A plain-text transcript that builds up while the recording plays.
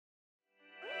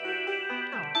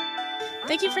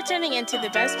Thank you for tuning in to the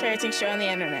best parenting show on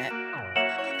the internet,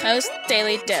 Post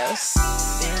Daily Dose.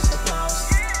 It's the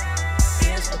Post.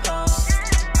 It's the Post.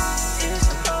 It's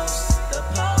the Post. The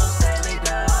Post Daily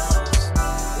Dose.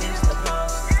 It's the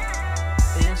Post.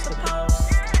 It's the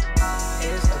Post.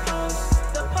 It's the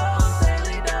Post. The Post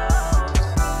Daily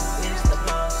Dose. It's the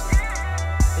Post.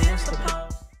 It's the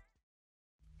Post.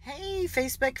 Hey,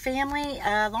 Facebook family.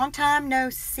 Long time no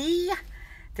see.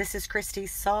 This is Kristi,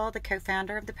 Saul, the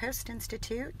co-founder of the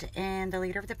Post+Institute and the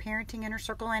leader of the Parenting Inner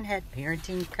Circle and head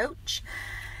parenting coach.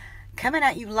 Coming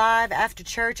at you live after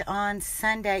church on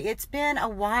Sunday. It's been a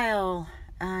while.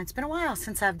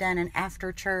 Since I've done an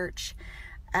after church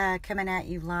coming at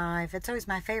you live. It's always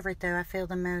my favorite, though. I feel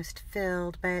the most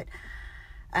filled. But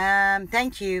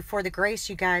thank you for the grace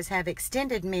you guys have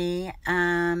extended me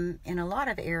in a lot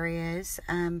of areas.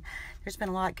 There's been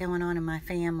a lot going on in my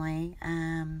family.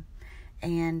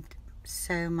 And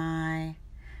so my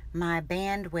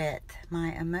bandwidth,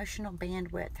 my emotional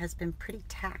bandwidth has been pretty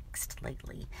taxed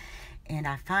lately. And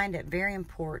I find it very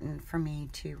important for me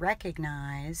to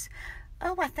recognize,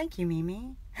 oh, why, thank you,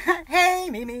 Mimi. Hey,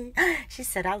 Mimi. She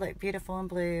said, I look beautiful in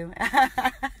blue.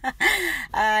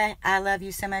 I love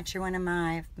you so much. You're one of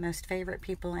my most favorite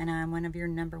people, and I'm one of your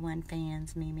number one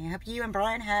fans, Mimi. I hope you and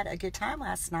Brian had a good time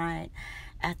last night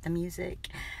at the music.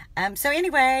 So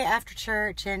anyway, after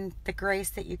church and the grace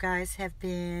that you guys have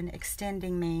been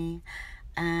extending me,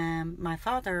 my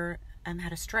father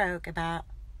had a stroke about,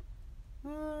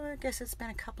 I guess it's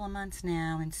been a couple of months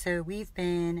now. And so we've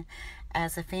been,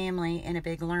 as a family, in a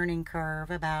big learning curve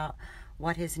about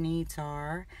what his needs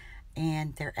are,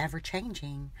 and they're ever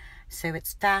changing. So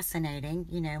it's fascinating,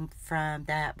 you know, from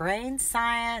that brain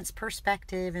science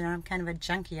perspective, and I'm kind of a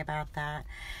junkie about that.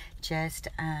 Just,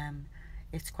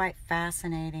 it's quite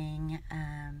fascinating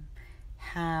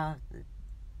how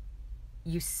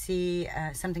you see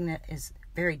something that is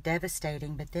very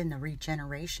devastating, but then the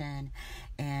regeneration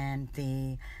and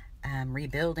the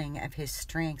rebuilding of his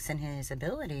strengths and his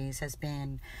abilities has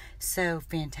been so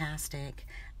fantastic.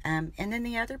 And then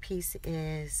the other piece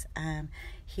is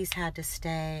he's had to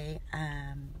stay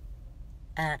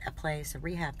at a place, a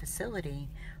rehab facility,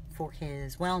 for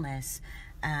his wellness,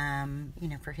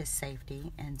 for his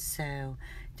safety. And so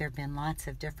there have been lots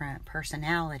of different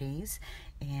personalities,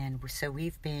 and so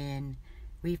we've been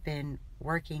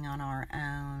working on our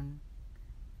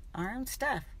own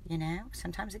stuff.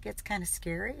 Sometimes it gets kind of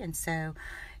scary, and so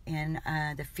in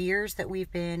the fears that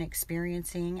we've been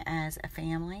experiencing as a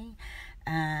family,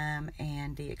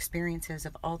 and the experiences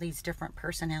of all these different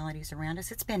personalities around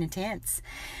us, it's been intense.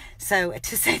 So,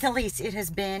 to say the least, it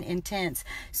has been intense.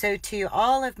 So to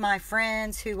all of my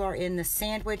friends who are in the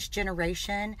sandwich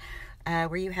generation,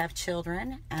 where you have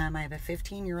children, I have a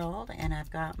 15-year-old, and I've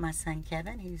got my son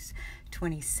Kevin, who's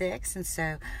 26, and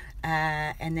so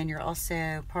and then you're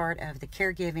also part of the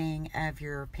caregiving of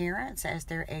your parents as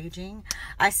they're aging.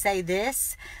 I say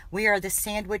this: we are the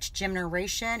sandwich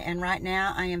generation, and right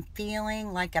now I am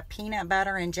feeling like a peanut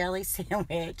butter and jelly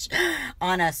sandwich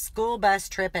on a school bus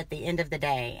trip at the end of the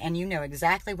day. And you know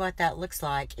exactly what that looks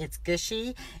like. It's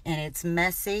gushy, and it's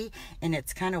messy, and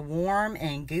it's kind of warm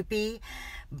and goopy.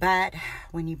 But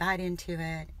when you bite into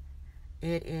it,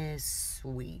 it is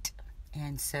sweet.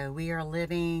 And so we are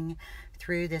living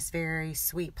through this very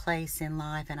sweet place in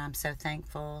life, and I'm so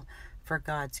thankful for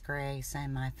God's grace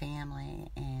and my family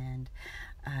and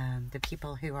the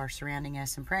people who are surrounding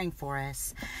us and praying for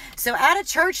us. So out of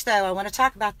church, though, I want to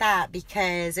talk about that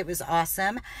because it was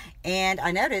awesome. And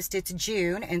I noticed it's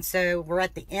June, and so we're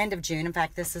at the end of June. In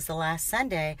fact, this is the last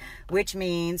Sunday, which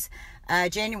means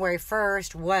January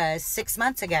 1st was 6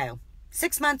 months ago.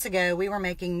 6 months ago, we were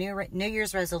making New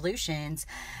Year's resolutions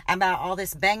about all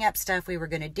this bang-up stuff we were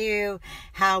going to do,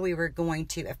 how we were going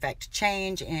to affect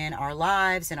change in our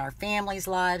lives, in our families'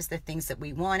 lives, the things that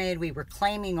we wanted. We were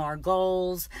claiming our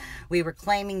goals. We were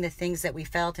claiming the things that we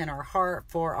felt in our heart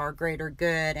for our greater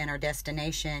good and our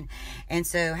destination. And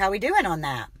so how are we doing on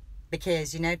that?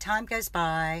 Because, time goes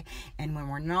by, and when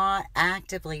we're not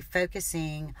actively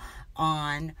focusing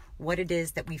on what it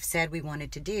is that we've said we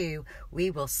wanted to do, we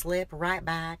will slip right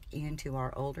back into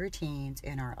our old routines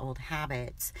and our old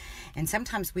habits. And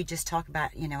sometimes we just talk about,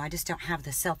 I just don't have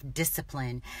the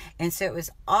self-discipline. And so it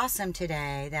was awesome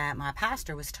today that my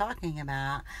pastor was talking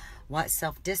about what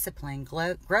self-discipline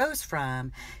grows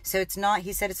from. So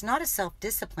he said it's not a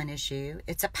self-discipline issue,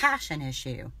 it's a passion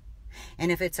issue.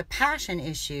 And if it's a passion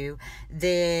issue,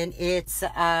 then it's,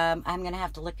 I'm going to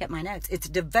have to look at my notes. It's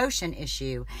a devotion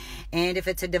issue. And if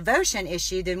it's a devotion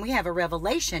issue, then we have a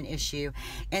revelation issue.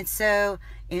 And so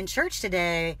in church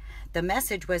today, the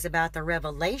message was about the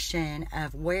revelation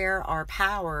of where our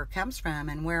power comes from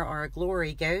and where our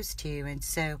glory goes to. And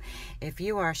so if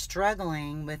you are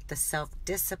struggling with the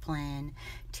self-discipline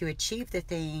to achieve the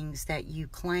things that you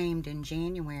claimed in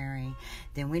January,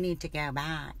 then we need to go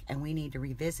back and we need to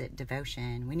revisit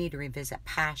devotion. We need to revisit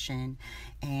passion.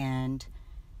 And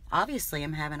obviously,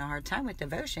 I'm having a hard time with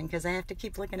devotion because I have to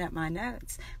keep looking at my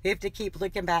notes. We have to keep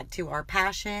looking back to our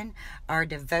passion, our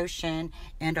devotion,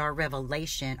 and our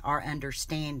revelation, our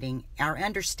understanding. Our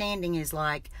understanding is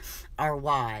like our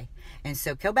why. And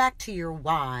so go back to your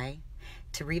why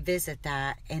to revisit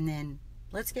that, and then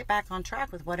let's get back on track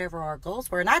with whatever our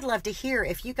goals were. And I'd love to hear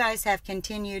if you guys have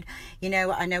continued. You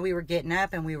know, I know we were getting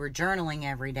up and we were journaling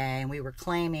every day, and we were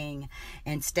claiming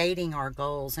and stating our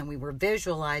goals, and we were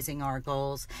visualizing our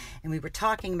goals, and we were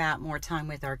talking about more time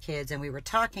with our kids, and we were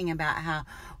talking about how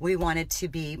we wanted to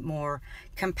be more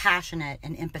compassionate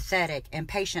and empathetic and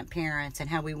patient parents, and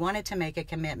how we wanted to make a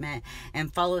commitment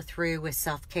and follow through with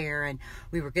self-care, and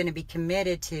we were going to be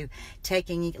committed to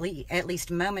taking at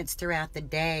least moments throughout the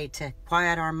day to quiet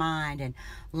our mind and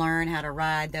learn how to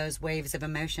ride those waves of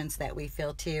emotions that we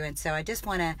feel too. And so I just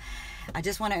want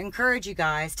to encourage you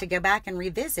guys to go back and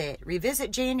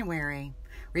revisit January,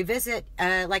 revisit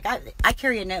like I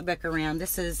carry a notebook around.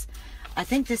 I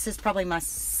think this is probably my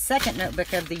second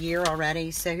notebook of the year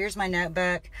already. So here's my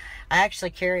notebook. I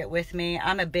actually carry it with me.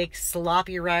 I'm a big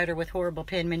sloppy writer with horrible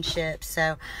penmanship.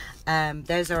 So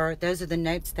those are the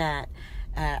notes that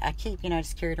I keep, I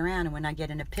just carry it around. And when I get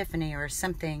an epiphany or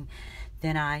something,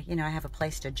 then I have a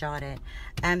place to jot it.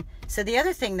 So the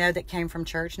other thing though that came from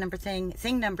church,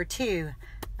 thing number 2,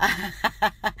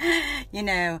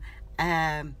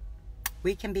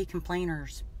 we can be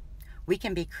complainers. We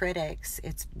can be critics.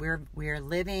 We're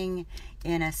living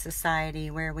in a society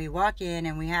where we walk in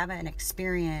and we have an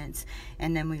experience,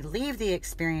 and then we leave the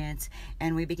experience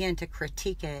and we begin to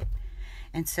critique it.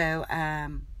 And so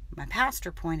my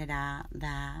pastor pointed out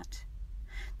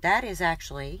that is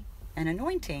actually an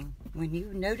anointing when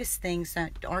you notice things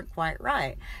that aren't quite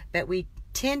right. But we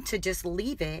tend to just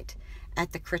leave it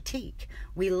at the critique.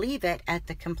 We leave it at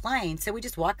the complaint. So we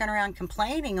just walking around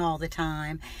complaining all the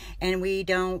time, and we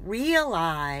don't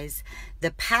realize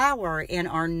the power in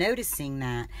our noticing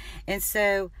that. And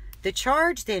so the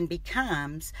charge then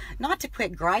becomes not to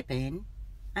quit griping.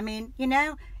 I mean,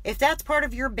 if that's part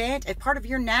of your bent, if part of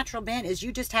your natural bent is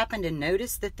you just happen to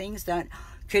notice the things that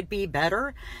could be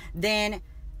better, then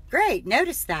great,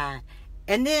 notice that.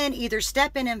 And then either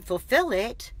step in and fulfill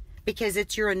it, because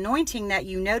it's your anointing that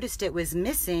you noticed it was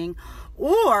missing,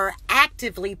 or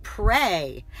actively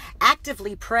pray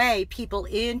people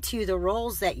into the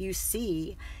roles that you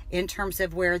see in terms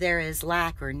of where there is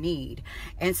lack or need.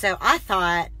 And so I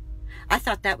thought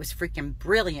that was freaking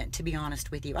brilliant, to be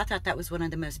honest with you. I thought that was one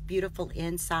of the most beautiful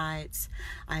insights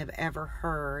I have ever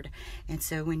heard. And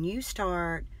so when you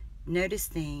start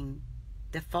noticing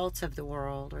the faults of the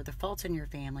world, or the faults in your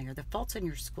family, or the faults in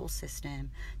your school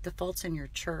system, the faults in your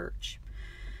church,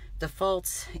 the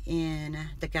faults in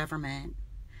the government,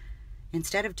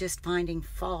 instead of just finding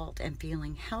fault and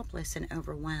feeling helpless and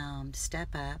overwhelmed, step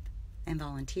up and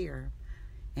volunteer.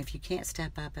 If you can't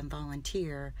step up and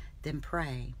volunteer, then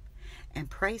pray. And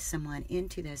pray someone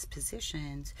into those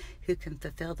positions who can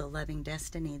fulfill the loving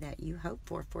destiny that you hope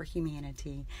for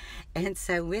humanity. And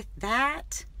so with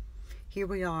that, here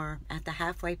we are at the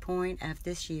halfway point of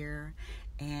this year,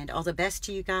 and all the best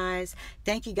to you guys.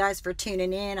 Thank you guys for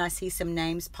tuning in. I see some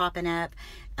names popping up.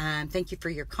 Thank you for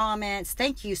your comments.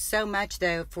 Thank you so much,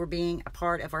 though, for being a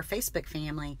part of our Facebook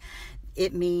family.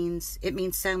 It means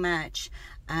so much,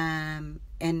 and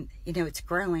it's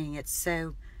growing. It's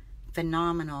so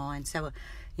phenomenal. And so,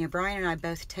 Brian and I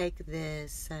both take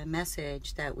this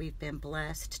message that we've been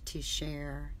blessed to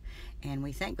share, and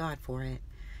we thank God for it.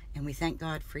 And we thank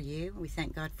God for you. We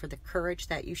thank God for the courage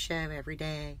that you show every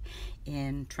day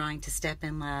in trying to step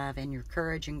in love, and your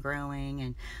courage in growing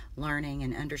and learning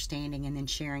and understanding and then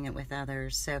sharing it with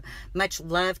others. So much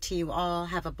love to you all.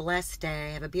 Have a blessed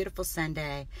day. Have a beautiful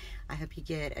Sunday. I hope you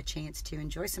get a chance to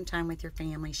enjoy some time with your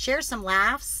family. Share some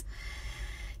laughs.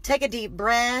 Take a deep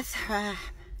breath.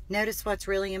 Notice what's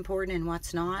really important and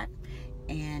what's not.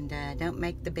 And don't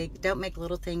make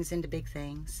little things into big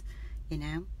things.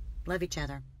 Love each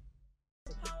other.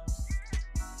 Post.